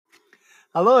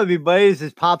Hello, everybody. This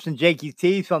is Pops and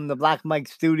JakeyT from the Black Mike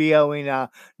Studio in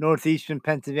northeastern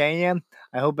Pennsylvania.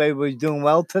 I hope everybody's doing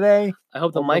well today. I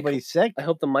hope nobody's sick. I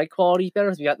hope the mic quality is better.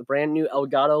 Because we got the brand new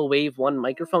Elgato Wave 1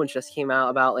 microphone, which just came out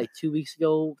about like 2 weeks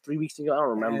ago, 3 weeks ago. I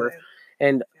don't remember.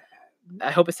 And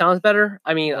I hope it sounds better.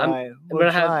 I mean, we're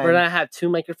gonna have 2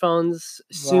 microphones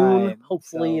soon,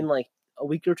 hopefully in like a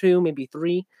week or 2, maybe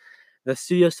 3. The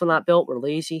studio's still not built. We're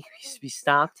lazy. We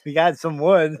stopped. We got some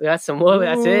wood. That's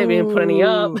it. We didn't put any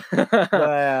up.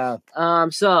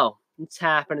 So what's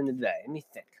happening today? Let me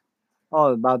think.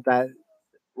 Oh, about that.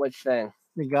 Which thing?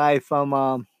 The guy from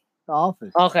the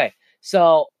Office. Okay,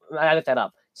 so I looked that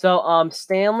up. So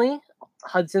Stanley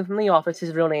Hudson from The Office.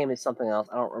 His real name is something else.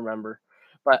 I don't remember,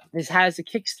 but this has a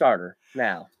Kickstarter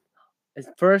now. His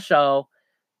first show.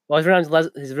 Well,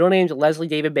 his real name's Leslie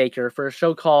David Baker, for a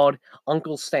show called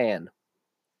Uncle Stan.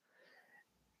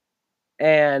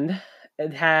 And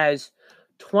it has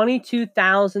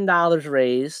 $22,000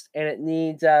 raised, and it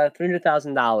needs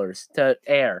 $300,000 to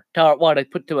air. To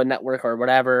put to a network or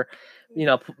whatever,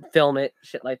 film it,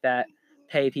 shit like that,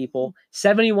 pay people.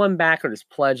 71 backers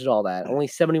pledged all that. Only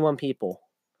 71 people.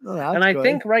 Oh, and I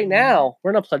think right now,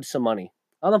 we're going to pledge some money.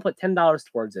 I'm going to put $10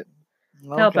 towards it.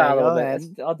 Help out a little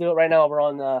bit. I'll do it right now. We're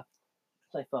on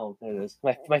my phone. There it is.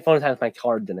 My phone has my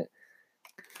cards in it.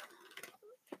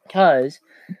 Because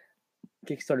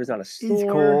Kickstarter's not a store. He's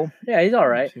cool. Yeah, he's all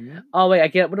right. Oh, wait,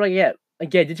 what do I get? I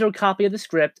get a digital copy of the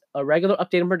script, a regular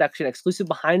update and production, exclusive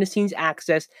behind-the-scenes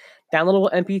access,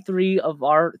 downloadable MP3 of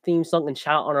our theme song, and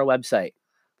shout out on our website.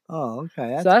 Oh,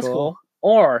 okay. So that's cool.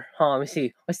 Or, let me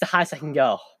see. What's the highest I can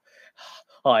go?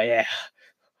 Oh, yeah.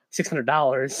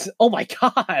 $600. Oh, my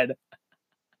God.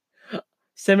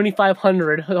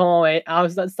 $7,500. Oh, wait.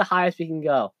 That's the highest we can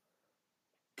go.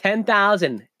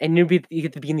 $10,000, and you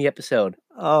get to begin the episode.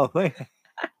 Oh, wait.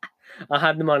 I'll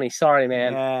have the money. Sorry,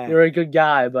 man. Yeah. You're a good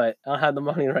guy, but I don't have the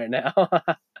money right now.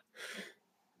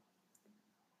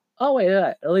 Oh, wait.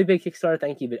 Really big Kickstarter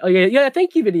thank you video. Oh, yeah,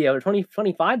 thank you video.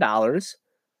 $25.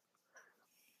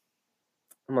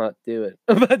 I'm going to do it.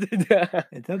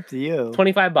 It's up to you.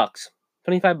 $25.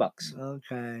 $25.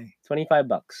 Okay.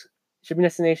 $25. Shipping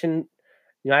destination,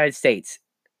 United States.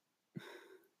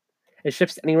 It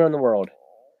ships anywhere in the world.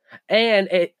 And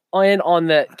on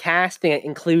the casting, it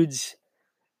includes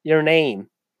your name,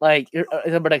 like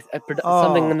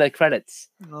something in the credits.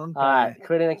 Okay.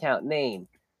 Create an account. Name: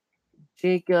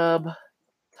 Jacob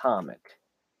Comic.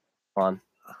 On.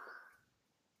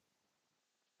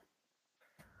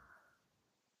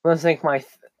 I'm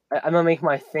gonna make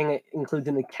my thing includes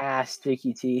in the cast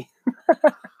JakeyT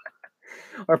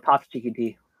or Pops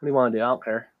JakeyT. What do you want to do? I don't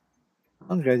care.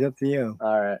 Okay, it's up to you.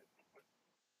 All right.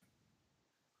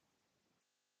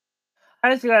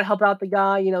 I just gotta help out the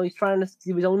guy. He's trying to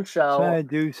do his own show. Trying to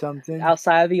do something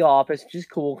outside of The Office, which is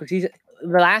cool because he's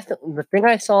the thing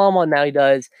I saw him on now. He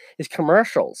does is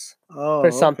commercials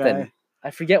for something. Okay. I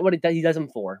forget what he does them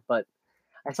for, but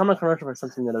I saw him on a commercial for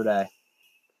something the other day.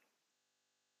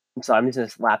 I'm sorry, I'm using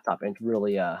this laptop and it's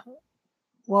really Well,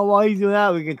 while you do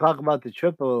that, we can talk about the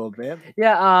trip a little bit.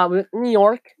 Yeah, New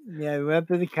York. Yeah, we went up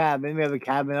to the cabin. We have a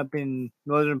cabin up in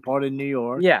northern part of New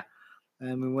York. Yeah.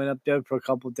 And we went up there for a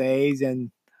couple of days,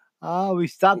 and we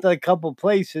stopped at a couple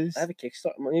places. I have a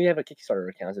Kickstarter. Maybe I have a Kickstarter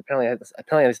account. Apparently, I'm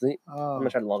gonna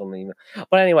try to log on the email.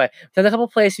 But anyway, there's a couple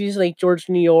of places like George,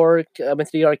 New York. I went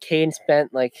to the arcade and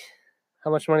spent like how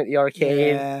much money at the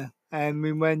arcade? Yeah, and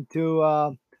we went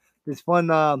to this one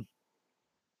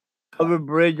covered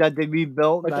bridge that they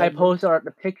rebuilt. Like I posted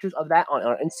the pictures of that on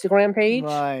our Instagram page.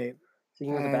 Right. So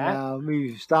you can look at that.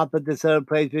 We stopped at this other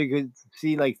place where you could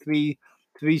see like three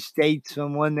states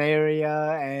from one area,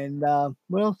 and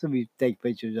what else did we take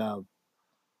pictures of?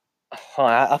 Oh,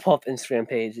 I'll pull up Instagram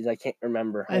pages. I can't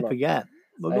remember. I forget.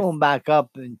 We're going back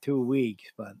up in 2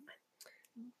 weeks, but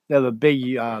they have a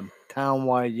big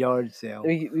town-wide yard sale.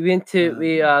 We went to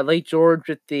Lake George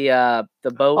with the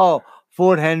boat. Oh,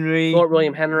 Fort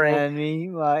William Henry.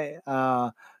 Right.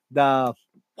 The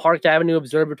Park Avenue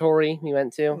Observatory we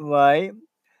went to. Right.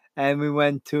 And we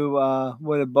went to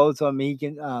where the boats are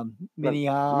Minnehaha.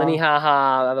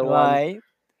 Minnehaha, the other one. Right.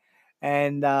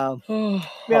 And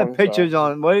we have pictures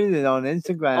on, what is it, on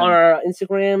Instagram? On our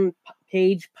Instagram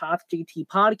page, Pops JakeyT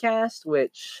Podcast,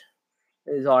 which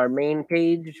is our main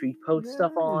page, which we post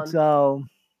stuff on. So.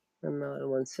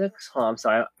 916. Oh, I'm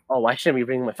sorry. Oh, I shouldn't be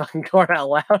reading my fucking card out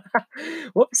loud.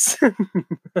 Whoops. Don't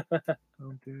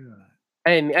do that.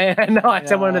 I know I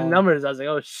said one of the numbers. I was like,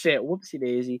 oh shit, whoopsie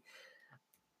daisy.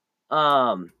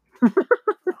 I'm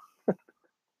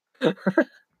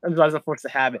just a force to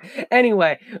habit.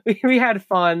 Anyway, we had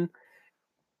fun.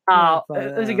 Oh,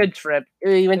 it was a good trip.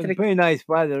 We went to the pretty nice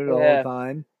weather the whole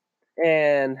time.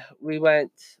 And we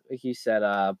went, like you said,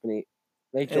 Lake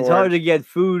George. It's hard to get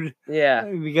food. Yeah.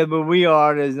 Because where we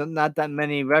are, there's not that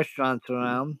many restaurants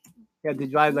around. You have to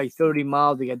drive like 30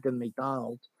 miles to get to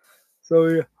McDonald's.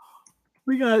 So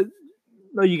we got,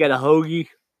 you got a hoagie.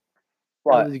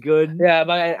 That was good. Yeah,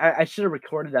 but I should have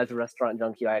recorded that as a restaurant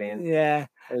junkie. I didn't. Yeah.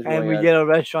 And we did a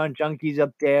restaurant junkies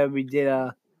up there. We did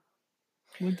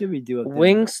what did we do up there?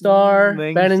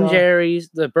 Wingstar, Ben and Jerry's,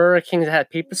 the Burger Kings that had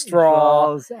paper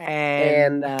straws,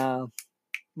 and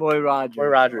Roy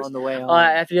Rogers on the way home.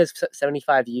 I have to do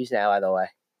 75 views now, by the way.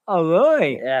 Oh,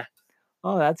 really? Yeah.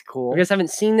 Oh, that's cool. If you guys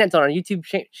haven't seen that, it's on our YouTube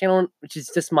channel, which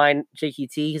is just mine,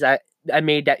 JakeyT, because I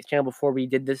made that channel before we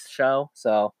did this show.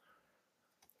 So,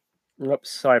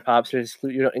 oops, sorry, Pops,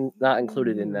 you're not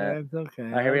included in that. It's okay. All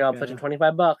right, here we go. I'm touching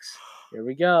 $25. Here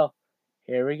we go.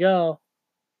 Here we go.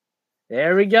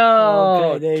 There we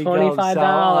go. Okay,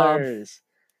 $25.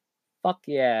 Fuck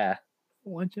yeah.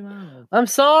 What's your mouth? I'm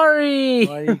sorry.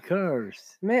 Why do you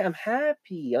curse? Man, I'm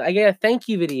happy. I get a thank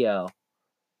you video.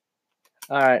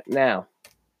 All right, now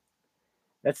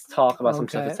let's talk about some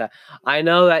stuff. That's I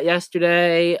know that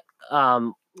yesterday,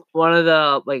 one of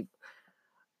the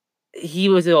he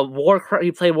was a Warcraft.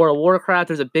 He played World of Warcraft.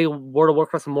 There's a big World of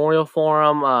Warcraft memorial for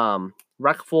him.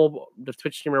 Wreckful, the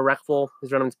Twitch streamer Wreckful.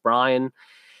 His real name's Brian.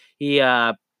 He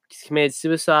committed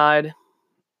suicide.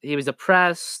 He was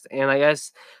depressed, and I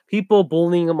guess people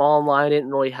bullying him online didn't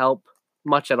really help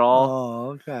much at all. Oh,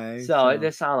 okay. So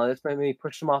this, I don't know, this made me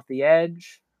push him off the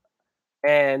edge.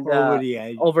 And over the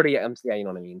edge. Yeah, you know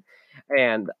what I mean.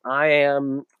 And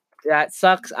that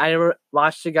sucks. I never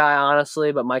watched the guy,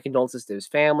 honestly, but my condolences to his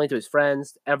family, to his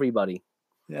friends, everybody.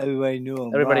 Everybody knew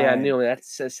him. Everybody knew him.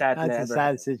 That's a sad thing. That's a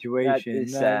sad situation. That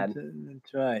is sad.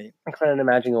 That's right. I couldn't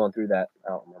imagine going through that. I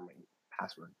don't remember my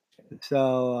password.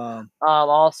 So,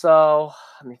 also,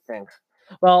 let me think.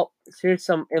 Well, here's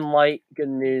some good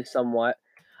news somewhat.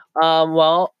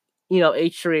 Well,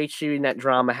 H3H3 and that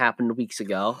drama happened weeks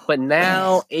ago, but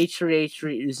now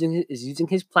H3H3 is using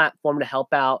his platform to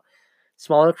help out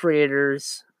smaller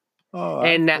creators.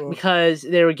 And that because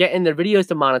they were getting their videos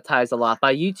demonetized a lot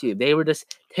by YouTube. They were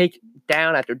just take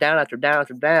down after down after down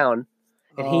after down.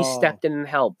 And he stepped in and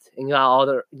helped and got all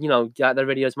their, got their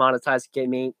videos monetized,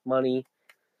 made money,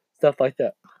 stuff like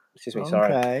that. Excuse me,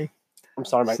 sorry. Okay. I'm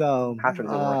sorry, my password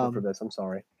isn't working for this. I'm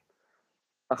sorry.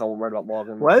 I'm worried about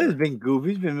logging. Weather's been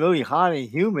goofy. It's been really hot and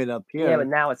humid up here. Yeah, but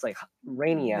now it's like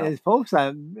rainy out. It's folks,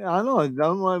 I don't know.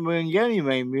 We're going to get any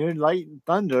rain. We heard light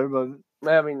thunder, but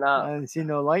I mean, not. I didn't see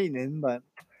no lightning, but.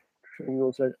 I don't even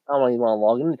want to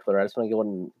log into Twitter. I just want to go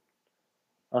in.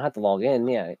 I don't have to log in.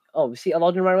 Yeah. Oh, see, I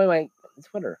logged in right away. My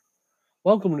Twitter.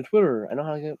 Welcome to Twitter. I know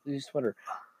how to use Twitter.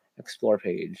 Explore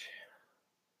page.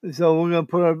 So we're gonna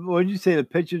put what did you say? The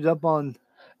pictures up on?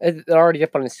 They're already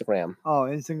up on Instagram. Oh,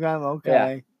 Instagram.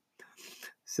 Okay.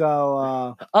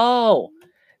 Yeah.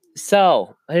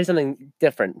 So here's something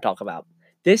different to talk about.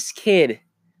 This kid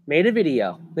made a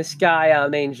video. This guy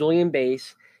named Julian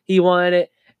Bass. He wanted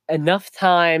it enough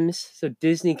times so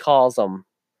Disney calls him.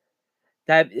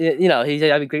 That he's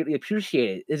I would greatly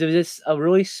appreciate it. It was just a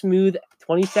really smooth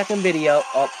 20-second video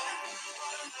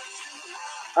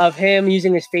of him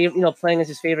using his favorite, playing as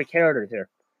his favorite characters here,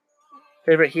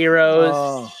 favorite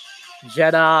heroes,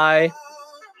 Jedi.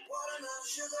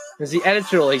 Is the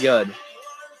edit's really good?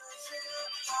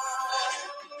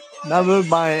 Never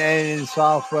buying editing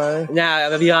software.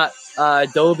 Now we got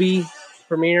Adobe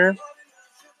Premiere.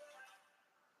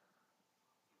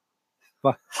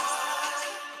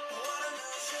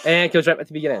 And it goes right at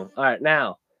the beginning. All right,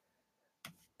 now.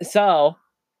 So,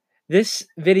 this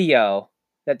video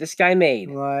that this guy made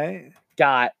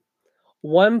got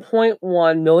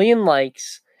 1.1 million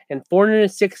likes and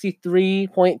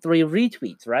 463.3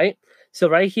 retweets, right? So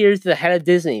right here's the head of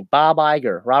Disney,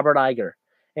 Robert Iger.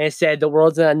 And it said, the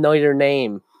world's gonna know your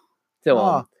name to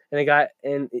him.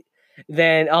 And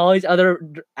then all these other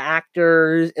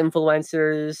actors,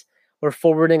 influencers were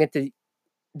forwarding it to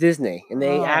Disney, and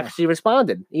they actually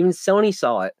responded. Even Sony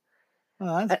saw it.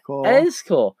 Oh, that's cool. That is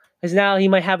cool. Because now he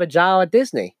might have a job at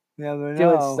Disney. Doing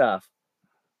stuff.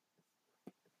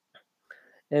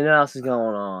 And what else is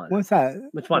going on? What's that?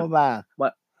 Which one?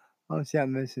 What? Oh, see,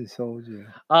 I'm missing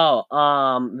soldier.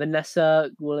 Oh, Vanessa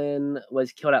Guillen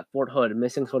was killed at Fort Hood.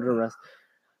 Missing soldier arrest.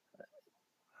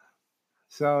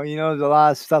 So, there's a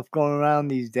lot of stuff going around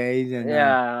these days. And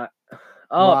yeah.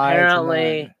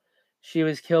 Apparently she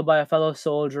was killed by a fellow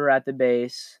soldier at the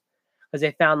base. Because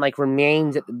they found,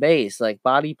 remains at the base,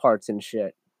 body parts and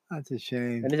shit. That's a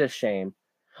shame. It is a shame.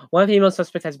 One female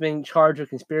suspect has been charged with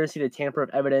conspiracy to tamper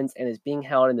with evidence and is being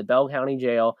held in the Bell County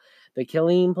Jail. The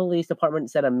Killeen Police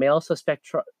Department said a male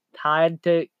suspect tied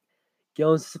to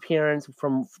Gill's disappearance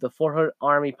from the Fort Hood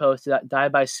Army post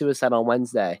died by suicide on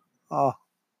Wednesday. Oh.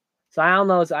 So I don't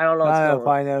know. I don't know what's going on.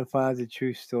 I never find the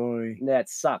true story. That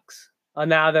sucks.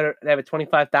 Now they have a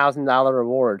 $25,000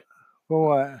 reward.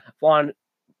 For what?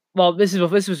 Well, this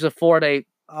was before they.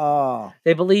 Oh.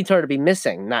 They believed her to be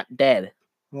missing, not dead.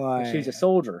 Why? She was a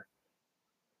soldier.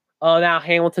 Oh, now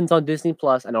Hamilton's on Disney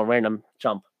Plus. I know, random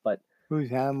jump, but who's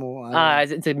Hamilton?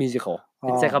 It's a musical.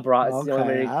 It's like a broad. It's the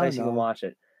only place you can watch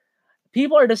it.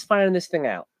 People are just finding this thing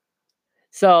out.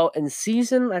 So in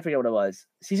season, I forget what it was.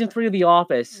 Season 3 of The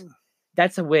Office.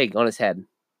 That's a wig on his head.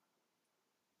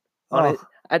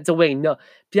 That's a wig. No,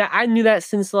 yeah, I knew that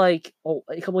since like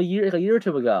a couple of years, like a year or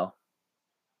two ago.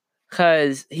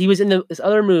 Because he was in this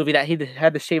other movie that he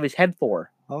had to shave his head for.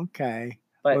 Okay.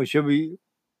 But should we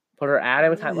put her ad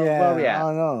in with time? Yeah, where are we at? I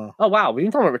don't know. Oh wow, we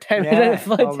didn't talk about 10 minutes.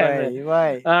 Like 10 minutes.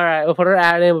 Right. All right, we'll put her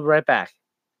ad in. We'll be right back.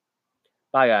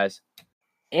 Bye, guys.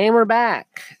 And we're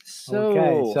back.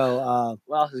 So,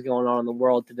 what else is going on in the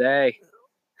world today?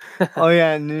 Oh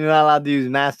yeah, and you're not allowed to use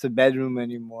master bedroom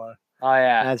anymore. Oh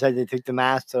yeah, that's why they took the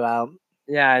master out.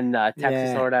 Yeah, in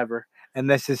Texas or whatever. And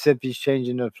Mississippi's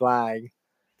changing their flag.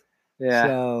 Yeah.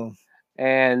 So,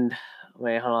 and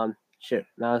wait, hold on. Shit,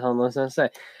 now what I was gonna say.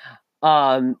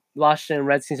 Washington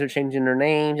Redskins are changing their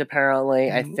names.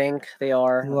 Apparently, I think they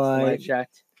are. Right. I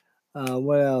checked.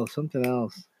 What else? Something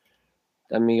else.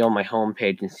 Let me go on my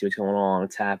homepage and see what's going on.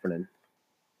 What's happening?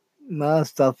 A lot of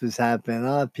stuff is happening. A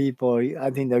lot of people, I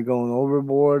think they're going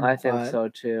overboard. I think so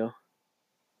too.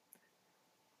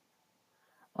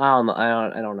 I don't know.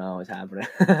 I don't know what's happening.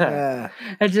 Yeah.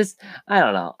 It's just I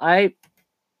don't know.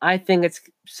 I think it's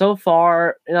so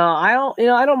far. I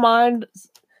don't mind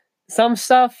some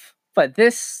stuff, but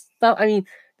this stuff. I mean,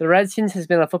 the Redskins has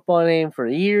been a football name for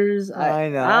years. I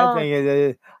know. I think it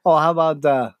is. Oh, how about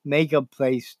the makeup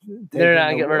place? They're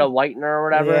not getting rid of Whitener or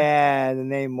whatever. Yeah, the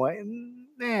name White.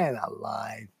 Man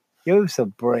alive. Give us a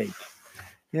break.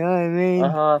 You know what I mean?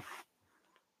 I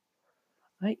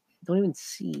don't even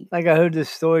see. Like I heard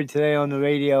this story today on the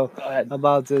radio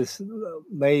about this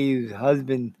lady whose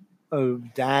husband or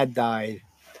dad died.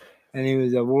 And he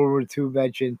was a World War II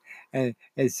veteran. And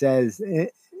it says,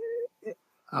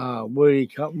 where he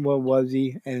come? What was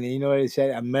he? And you know what it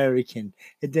said? American.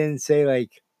 It didn't say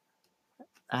like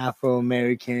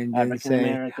Afro-American. It didn't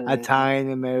say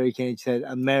Italian American. It said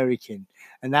American.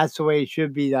 And that's the way it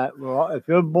should be. That if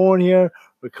you're born here,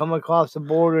 or come across the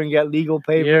border and get legal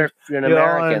papers, you're an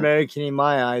American. An American in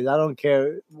my eyes. I don't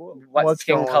care what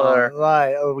skin color,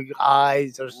 right? Or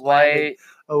eyes, or white,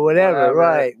 or whatever,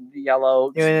 right?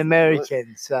 Yellow. You're an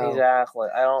American, so exactly.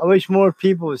 I wish more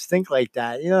people would think like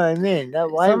that. You know what I mean?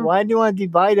 Why do you want to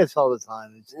divide us all the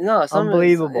time? It's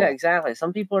unbelievable. Yeah, exactly.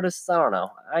 Some people are just I don't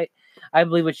know. I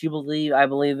believe what you believe. I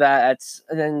believe that's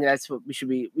what we should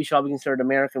be. We should all be considered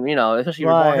American. Especially if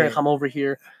you're born here, come over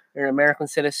here. You're an American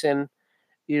citizen.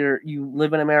 You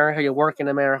live in America. You work in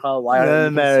America. Why are you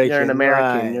American? You're an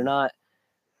American. Right. You're not.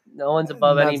 No one's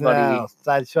above anybody. Else.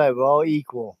 That's right. We're all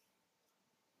equal.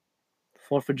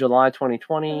 4th of July,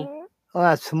 2020. Oh,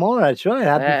 that's tomorrow. That's right.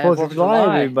 Happy 4th of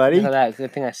July, everybody. Look at that.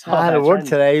 Good thing I saw. I had to work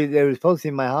today. It was supposed to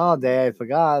be my holiday. I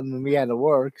forgot, and we had to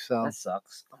work. So that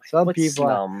sucks. Some people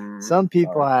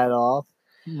had off.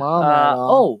 Mom had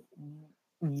off.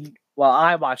 Oh, well,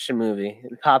 I watched a movie.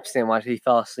 Pops didn't watch it. He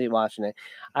fell asleep watching it.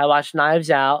 I watched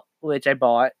Knives Out, which I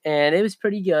bought, and it was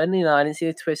pretty good. I didn't see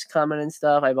the twist coming and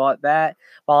stuff. I bought that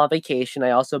while on vacation.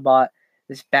 I also bought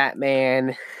this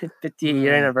Batman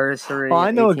 50th anniversary. Oh,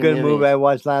 I know a good movie I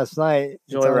watched last night.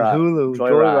 It's on Hulu.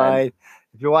 Joyride.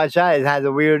 If you watch that, it has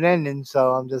a weird ending.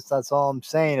 So that's all I'm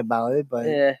saying about it. But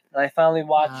yeah, I finally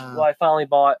watched.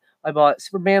 I bought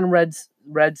Superman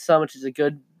Red Sun, which is a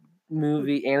good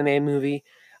movie, anime movie.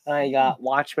 I got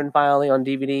Watchmen finally on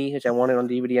DVD, which I wanted on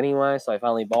DVD anyway. So I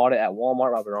finally bought it at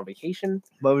Walmart while we were on vacation.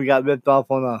 But we got ripped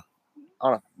off on a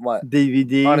what?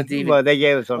 DVD. On a DVD. Well, they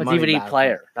gave us a DVD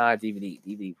player, not a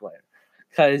DVD player.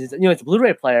 Because it's a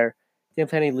Blu-ray player.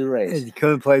 Didn't play any Blu-rays. You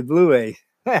couldn't play Blu-ray.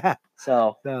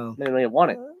 So they didn't really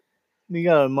want it. We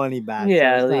got our money back.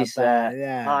 Yeah, so at least that.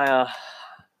 Yeah.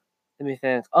 Let me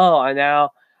think. Oh,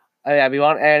 I we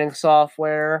want editing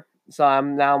software. So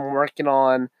I'm working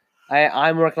on.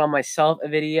 I'm working on myself a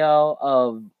video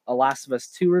of a Last of Us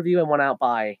 2 review. I went out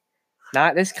by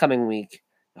not this coming week,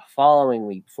 the following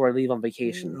week before I leave on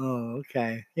vacation. Oh,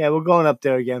 okay. Yeah, we're going up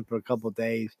there again for a couple of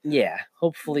days. Yeah,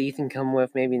 hopefully Ethan come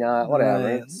with, maybe not,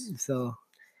 whatever. So,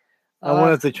 I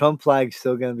wonder if the Trump flag's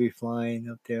still going to be flying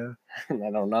up there. I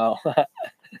don't know.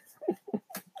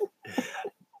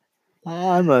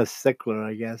 I'm a stickler,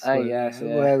 I guess.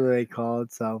 Whatever they call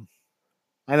it. So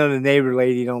I know the neighbor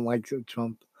lady don't like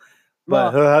Trump,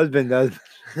 but her husband does.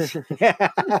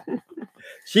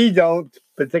 She don't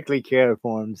particularly care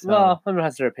for him. So. Well, everyone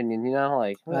has their opinion,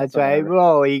 like that's right. We're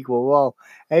all equal. Well,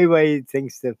 everybody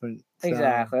thinks different. So.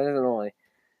 Exactly. It doesn't really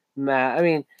matter. I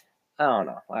mean, I don't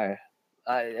know.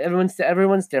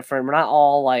 Everyone's different. We're not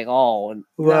all like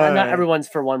not everyone's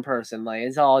for one person. Like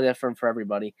it's all different for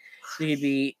everybody. So you could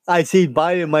be. I see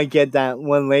Biden might get that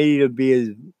one lady to be his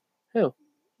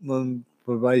one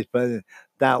for vice president.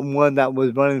 That one that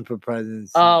was running for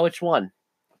president. Oh, which one?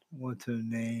 What's her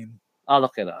name? I'll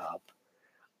look it up.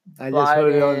 I just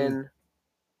heard it on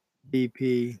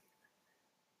VP.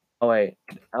 Oh wait,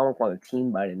 I won't go on the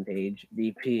Team Biden page.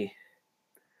 VP.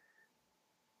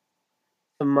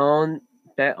 Simone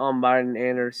bet on Biden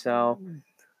and herself.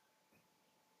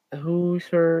 Who's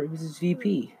his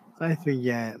VP? I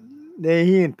forget. He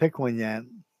didn't pick one yet.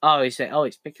 Oh, he's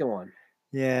picking one.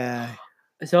 Yeah.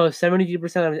 So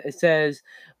 72% of it says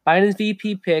Biden's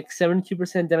VP pick.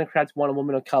 72% Democrats want a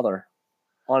woman of color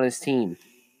on his team.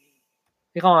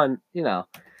 Pick on, I know.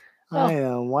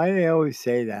 Why do they always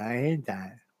say that? I hate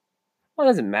that. Well,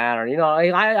 it doesn't matter.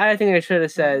 I think they should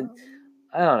have said.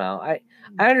 I don't know. I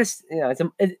understand.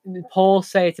 Polls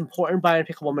say it's important Biden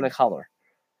pick a woman of color.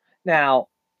 Now,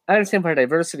 I understand for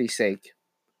diversity's sake.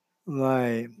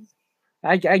 Right.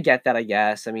 I get that. I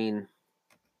guess. I mean,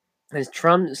 as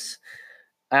Trump's.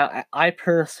 I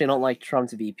personally don't like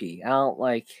Trump's VP. I don't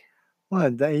like.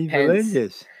 What? He's Pence.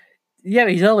 Religious. Yeah,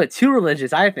 but he's a little bit too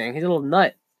religious. I think he's a little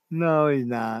nut. No, he's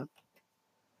not.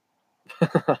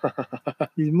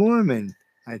 He's Mormon.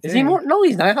 I think. Is he Mormon? No,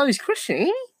 he's not. I thought he's Christian. Ain't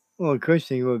he? Well,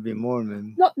 Christian would be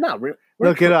Mormon. No, not really.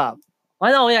 Look it up.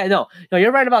 I know. Yeah, no,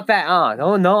 you're right about that.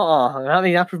 No. I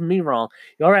mean, not proving me wrong.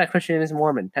 You're right. Christian is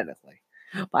Mormon technically,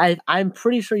 but I'm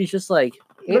pretty sure he's just like.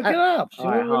 Look it up. See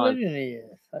what religion he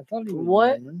is. I thought he was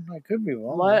Mormon. I could be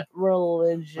wrong. What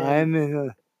religion? I'm in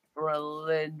a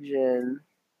religion.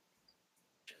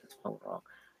 I'm wrong.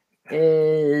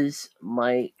 Is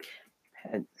Mike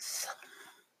Pence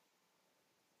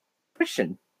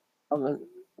Christian?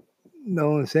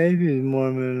 Don't say if he's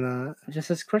Mormon or not. It just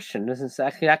says Christian. Doesn't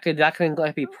say that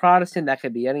could be Protestant. That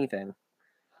could be anything.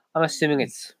 I'm assuming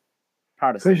it's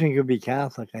Protestant. Christian could be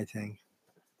Catholic, I think.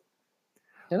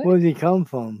 Where does he come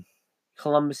from?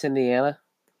 Columbus, Indiana.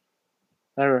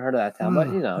 I never heard of that town, but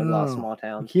a lot of small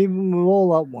towns. Keep them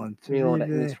all up once. You know what that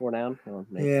means? 4 down.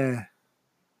 Yeah.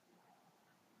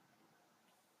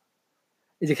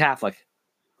 He's a Catholic.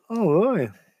 Oh, really?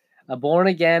 A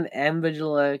born-again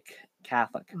evangelic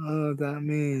Catholic. I don't know what that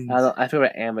means. I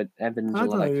forget what evangelic. I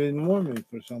thought he was Mormon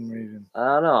for some reason. I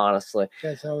don't know, honestly.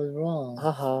 Guess I was wrong.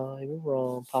 You're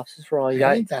wrong. Pops is wrong.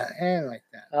 I hate that hand like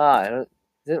that.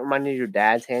 Does it remind you of your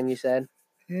dad's hand, you said?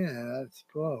 Yeah, that's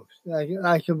gross.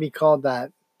 I could be called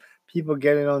that. People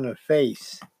get it on their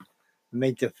face.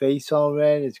 Make the face all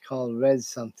red. It's called red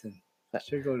something. I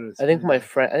think my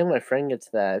friend gets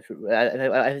that.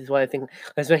 That's what I think.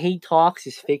 Because when he talks,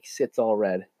 his face gets all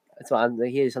red. That's why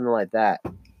he has something like that.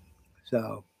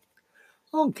 So,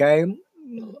 okay.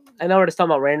 I know we're just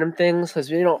talking about random things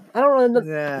because I don't really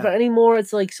know but anymore.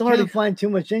 It's like so hard to find too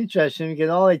much interest in because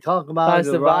all they talk about is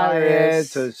the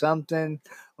riots or something,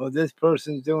 or this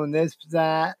person's doing this,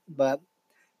 that. But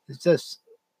it's just.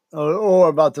 Or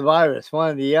about the virus,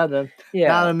 one or the other. Yeah.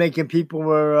 Now they're making people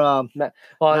wear in PA.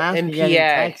 In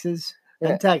Texas.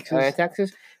 In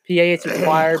Texas, PA, it's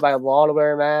required by law to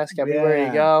wear a mask everywhere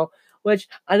you go. Which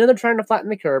I know they're trying to flatten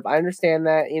the curve. I understand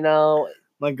that,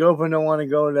 My girlfriend don't want to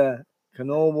go to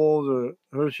Knoebels or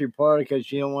Hershey Park because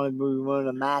she don't want to be wearing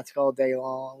a mask all day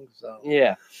long. So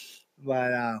yeah.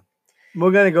 But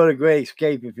we're gonna go to Great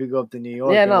Escape if you go up to New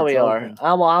York. Yeah, no, we are.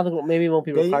 I think maybe won't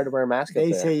be required to wear a mask.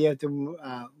 They say you have to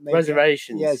make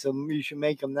reservations. Yeah, so you should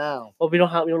make them now. Well, we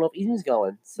don't know if Eden's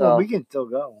going. So we can still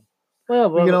go. Well,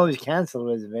 we can always cancel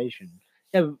the reservation.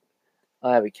 Yeah,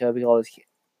 we can. We can always.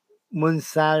 When's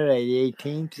Saturday? The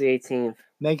 18th. The 18th.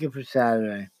 Make it for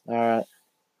Saturday. All right.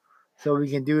 So we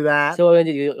can do that. So we're going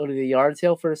to go to the yard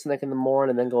sale first, and in the morning,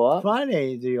 and then go up.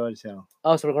 Friday is the yard sale.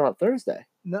 Oh, so we're going up Thursday.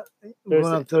 No, we're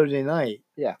going up Thursday night.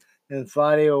 Yeah. And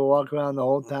Friday we'll walk around the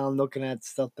whole town looking at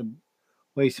stuff to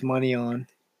waste money on.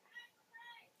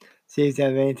 See if they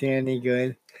have anything any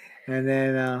good. And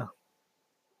then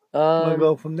we'll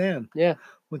go from there. Yeah.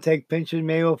 We'll take pictures.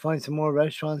 Maybe we'll find some more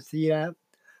restaurants to eat at.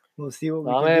 We'll see what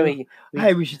we can do.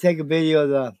 Hey, we should take a video of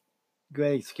the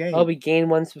Great Escape. Oh, we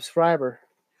gained 1 subscriber.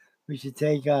 We should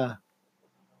take a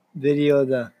video of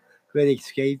the Great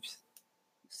Escapes.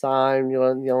 Sign,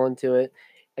 go into it.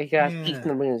 I got Ethan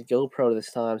to bring his GoPro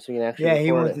this time so we can actually. Yeah,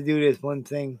 he wants to do this one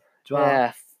thing. Drop.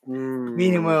 Yeah. Me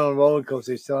and him went on a roller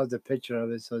coaster. He still has a picture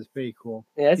of it, so it's pretty cool.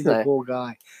 Yeah, he's a cool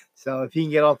guy. So if he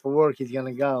can get off of work, he's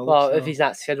gonna go. Well, if he's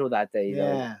not scheduled that day,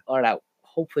 yeah, or that.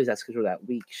 Hopefully, he's not scheduled that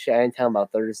week. Shit, I didn't tell him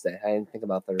about Thursday. I didn't think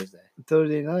about Thursday.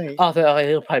 Thursday night. Oh,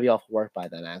 he'll probably be off work by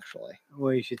then. Actually.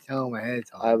 Well, you should tell him ahead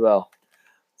of time. I will.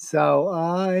 So,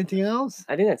 anything else?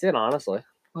 I think that's it, honestly.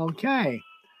 Okay.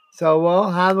 So,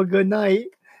 well, have a good night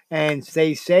and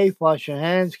stay safe. Wash your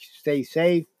hands. Stay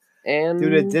safe. And do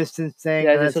the distance thing.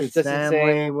 Yeah, unless it's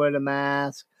family, wear the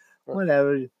mask.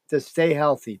 Whatever. Just stay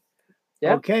healthy.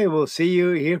 Yep. Okay. We'll see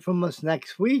you. Hear from us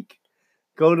next week.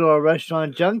 Go to our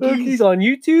Restaurant Junkies on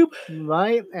YouTube.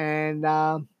 Right. And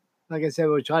like I said,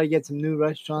 we'll try to get some new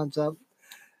restaurants up.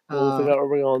 We'll figure out where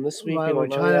we're going this week. Right, we're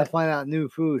trying to find out new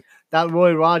food. That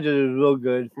Roy Rogers is real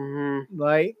good. Mm-hmm.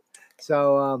 Right?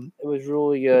 So it was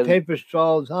really good. The paper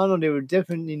straws, I don't know, they were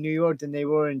different in New York than they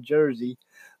were in Jersey.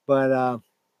 But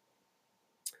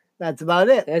that's about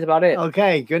it. That's about it.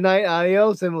 Okay. Good night,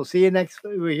 adios, and we'll see you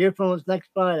we'll hear from us next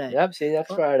Friday. Yep, see you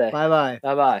next Friday. Bye-bye.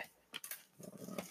 Bye-bye.